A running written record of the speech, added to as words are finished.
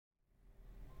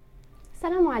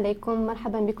السلام عليكم،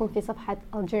 مرحبا بكم في صفحة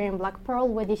Algerian Black Pearl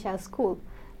وديشا سكول.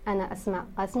 أنا أسماء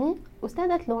قاسمي،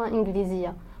 أستاذة لغة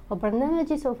إنجليزية،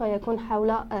 وبرنامجي سوف يكون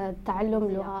حول تعلم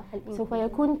اللغة الإنجليزية. سوف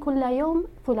يكون كل يوم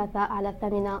ثلاثاء على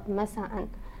 8 مساء،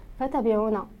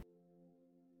 فتابعونا.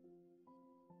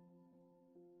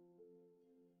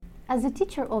 As a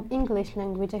teacher of English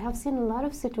language, I have seen a lot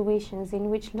of situations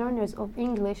in which learners of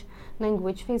English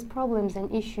language face problems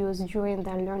and issues during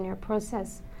their learning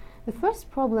process. The first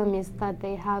problem is that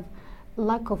they have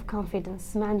lack of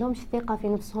confidence. ما عندهمش ثقة في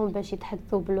نفسهم باش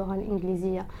يتحدثوا باللغة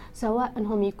الإنجليزية، سواء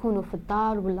أنهم يكونوا في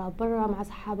الدار ولا برا مع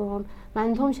صحابهم، ما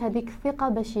عندهمش هذيك الثقة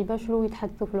باش يباشروا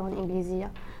يتحدثوا في اللغة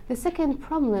الإنجليزية. The second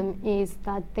problem is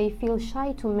that they feel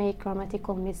shy to make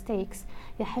grammatical mistakes.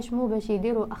 يحشموا باش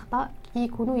يديروا أخطاء كي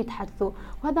يكونوا يتحدثوا،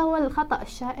 وهذا هو الخطأ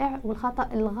الشائع والخطأ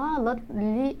الغالط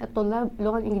اللي الطلاب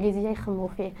اللغة الإنجليزية يخموا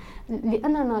فيه،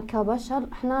 لأننا كبشر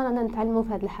احنا رانا نتعلموا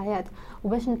في هذه الحياة،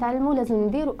 وباش نتعلموا لازم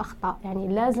نديروا أخطاء، يعني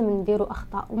لازم نديروا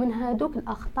أخطاء، ومن هذوك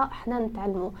الأخطاء احنا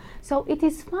نتعلموا. So it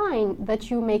is fine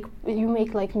that you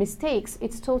make like mistakes.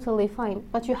 It's totally fine,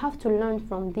 but you have to learn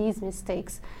from these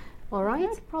mistakes.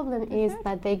 Alright? The problem is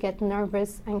that they get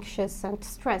nervous, anxious and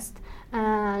stressed,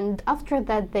 and after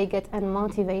that they get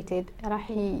unmotivated.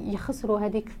 راح يخسروا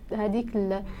هذيك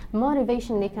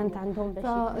motivation اللي كانت عندهم.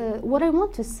 What I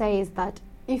want to say is that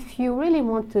if you really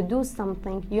want to do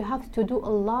something, you have to do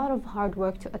a lot of hard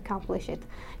work to accomplish it.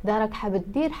 إذا راك حاب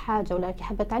تدير حاجة ولا راك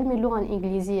حاب تعلمي اللغة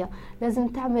الإنجليزية، لازم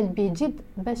تعمل بجد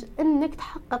باش إنك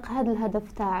تحقق هذا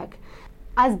الهدف تاعك.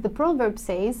 As the proverb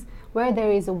says, where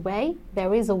there is a way,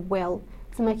 there is a will.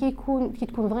 تسمى كي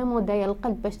تكون vraiment داير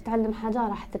القلب باش تتعلم حاجة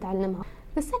راح تتعلمها.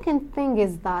 The second thing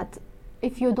is that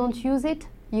if you don't use it,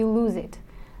 you lose it.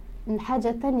 الحاجة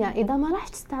الثانية، إذا ما راح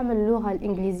تستعمل اللغة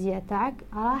الإنجليزية تاعك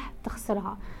راح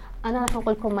تخسرها. أنا راح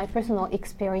نقول لكم my personal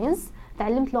experience.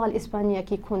 تعلمت اللغة الإسبانية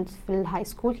كي كنت في الهاي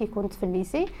سكول، كي كنت في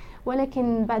الليسي،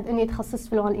 ولكن بعد أني تخصصت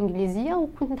في اللغة الإنجليزية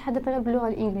وكنت نتحدث غير باللغة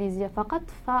الإنجليزية فقط،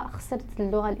 فخسرت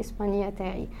اللغة الإسبانية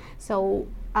تاعي. So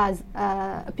as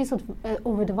a piece of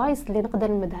advice اللي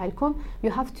نقدر نمدها لكم, you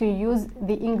have to use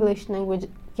the English language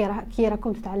كي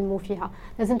راكم تتعلموا فيها.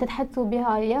 لازم تتحدثوا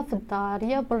بها يا في الدار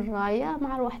يا برا يا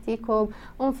مع روحتكم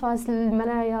أنفاس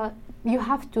المرايا. You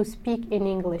have to speak in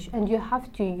English and you have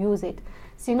to use it,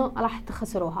 سينو راح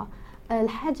تخسروها.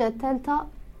 الحاجة الثالثة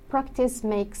practice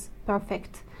makes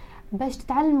perfect. باش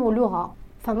تتعلموا لغة،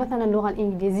 فمثلا اللغة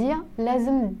الإنجليزية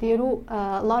لازم تديروا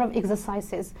a lot of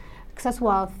exercises،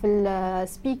 سواء في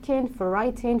speaking، في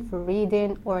writing، في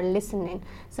reading or listening.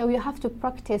 So you have to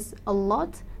practice a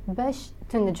lot باش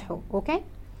تنجحوا. Okay?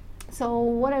 So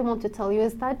what I want to tell you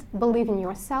is that believe in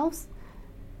yourselves,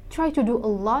 try to do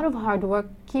a lot of hard work,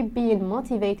 keep being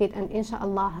motivated, and إن شاء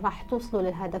الله راح توصلوا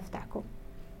للهدف تاعكم.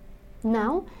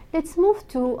 Now let's move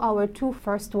to our two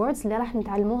first words اللي راح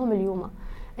نتعلموهم اليوم.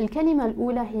 الكلمة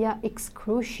الأولى هي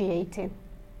excruciating.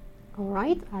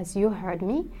 Alright, as you heard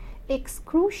me,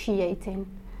 excruciating.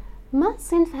 ما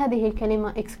صنف هذه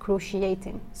الكلمة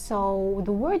excruciating? So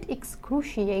the word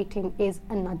excruciating is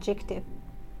an adjective.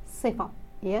 صفة.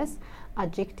 Yes,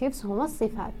 adjectives هما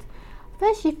الصفات.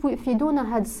 فاش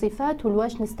يفيدونا هاد الصفات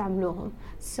والواش نستعملوهم.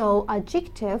 So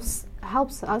adjectives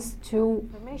helps us to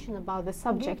information about the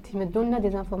subject. يمدونا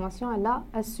des informations على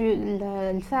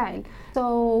الفاعل.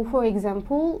 So for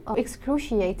example,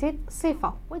 excruciated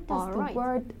صفة. What does the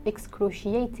word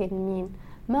excruciating mean?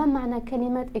 ما معنى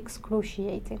كلمة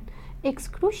excruciating?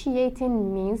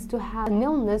 Excruciating means to have an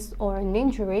illness or an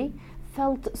injury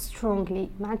felt strongly.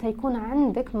 معناتها يكون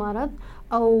عندك مرض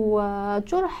أو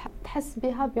جرح تحس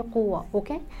بها بقوة.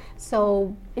 Okay?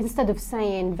 So instead of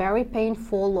saying very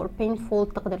painful or painful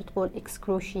تقدر تقول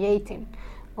excruciating.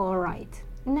 Alright.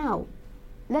 Now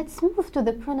let's move to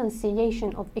the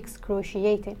pronunciation of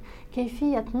excruciating.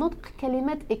 كيفية نطق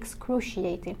كلمة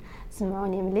excruciating.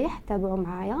 سمعوني مليح، تابعوا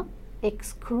معايا.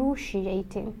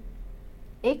 excruciating.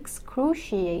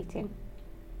 excruciating.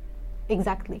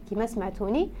 Exactly كما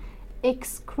سمعتوني.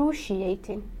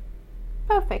 excruciating.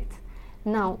 Perfect.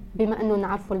 Now بما أنه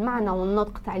نعرفوا المعنى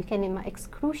والنطق تاع الكلمة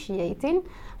excruciating،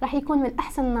 راح يكون من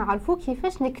الأحسن نعرفوا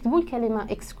كيفاش نكتبوا الكلمة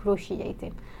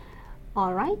excruciating.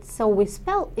 Alright, so we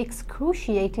spell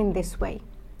excruciating this way.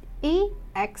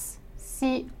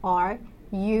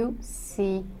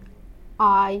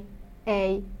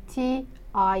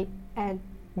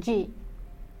 E-X-C-R-U-C-I-A-T-I-N-G.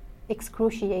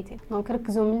 excruciating. دونك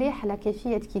ركزوا مليح على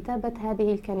كيفية كتابة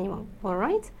هذه الكلمة.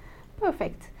 Alright?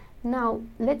 Perfect. Now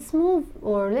let's move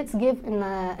or let's give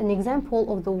an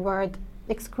example of the word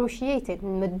excruciating.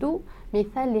 نمدوا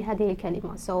مثال لهذه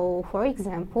الكلمة. So for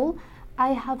example,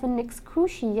 I have an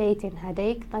excruciating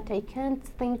headache that I can't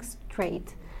think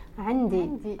straight. عندي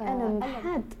ألم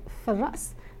حاد في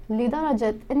الرأس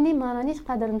لدرجة أني ما رانيش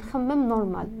قادر نخمم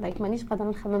نورمال like مانيش قادر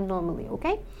نخمم normally.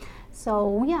 Okay,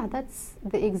 so yeah, that's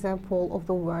the example of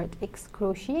the word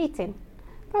excruciating.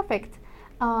 Perfect.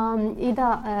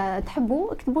 إذا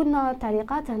تحبوا اكتبوا لنا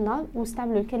تعليقات هنا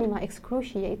واستعملوا الكلمة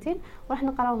excruciating وراح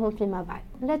نقراهم فيما بعد.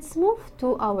 Let's move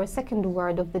to our second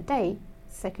word of the day.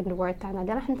 second word تاعنا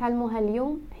اللي راح نتعلموها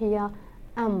اليوم هي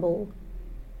amble.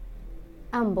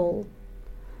 amble.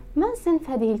 ما صنف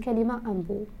هذه الكلمة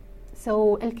amble؟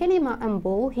 So الكلمة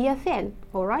amble هي فعل.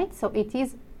 alright, so it is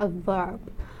a verb.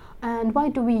 And why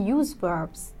do we use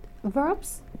verbs?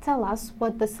 Verbs tell us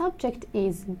what the subject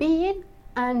is being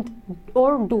and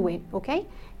or doing. okay,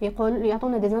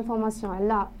 يعطونا des informations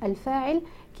على الفاعل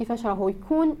كيفاش راهو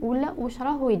يكون ولا واش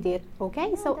راهو يدير.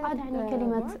 okay, so تعني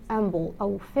كلمة amble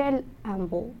أو فعل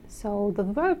amble. So the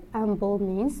verb amble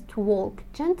means to walk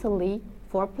gently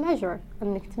for pleasure,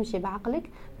 انك تمشي بعقلك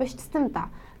باش تستمتع.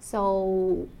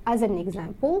 So as an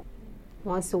example,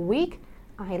 once a week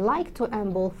I like to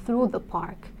amble through the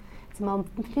park.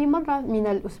 في مرة من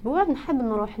الأسبوع نحب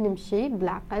نروح نمشي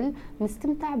بالعقل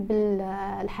نستمتع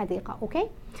بالحديقة. okay,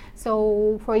 so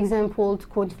for example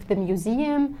تكون في the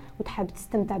museum وتحب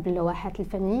تستمتع باللوحات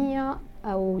الفنية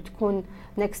أو تكون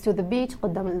next to the beach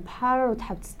قدام البحر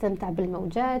وتحب تستمتع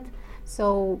بالموجات.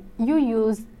 so you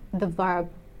use the verb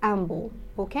amble.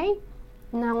 okay,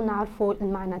 now نعرفوا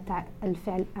المعنى تاع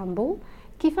الفعل amble.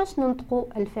 كيفاش ننطقوا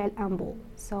الفعل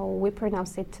amble؟ so we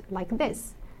pronounce it like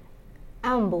this: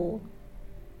 amble.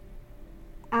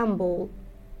 amble.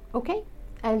 okay,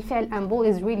 الفعل amble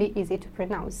is really easy to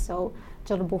pronounce, so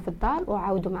جربوا في الدار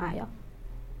وعاودوا معايا.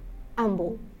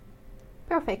 amble.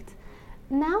 perfect.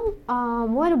 now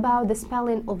what about the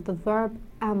spelling of the verb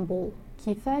amble؟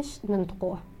 كيفاش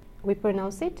ننطقوه؟ we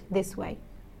pronounce it this way: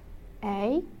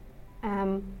 A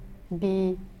M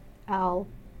B L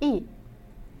E.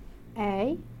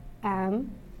 A M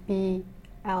B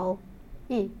L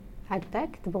E. هكذا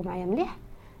كتبوا معايا مليح: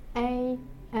 A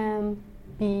M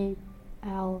B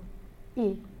L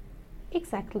E.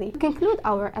 exactly. To conclude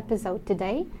our episode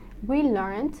today, we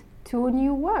learned two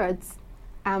new words: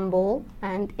 amble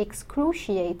and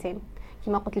excruciating.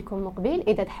 كما قلت لكم من قبل،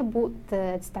 إذا تحبوا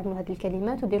تستعملوا هذه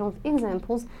الكلمات وديرون في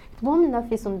examples اكتبوهم لنا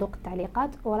في صندوق التعليقات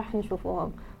وراح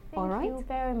نشوفوهم. Thank you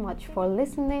very much for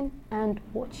listening and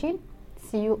watching.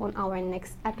 See you on our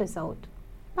next episode.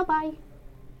 Bye bye.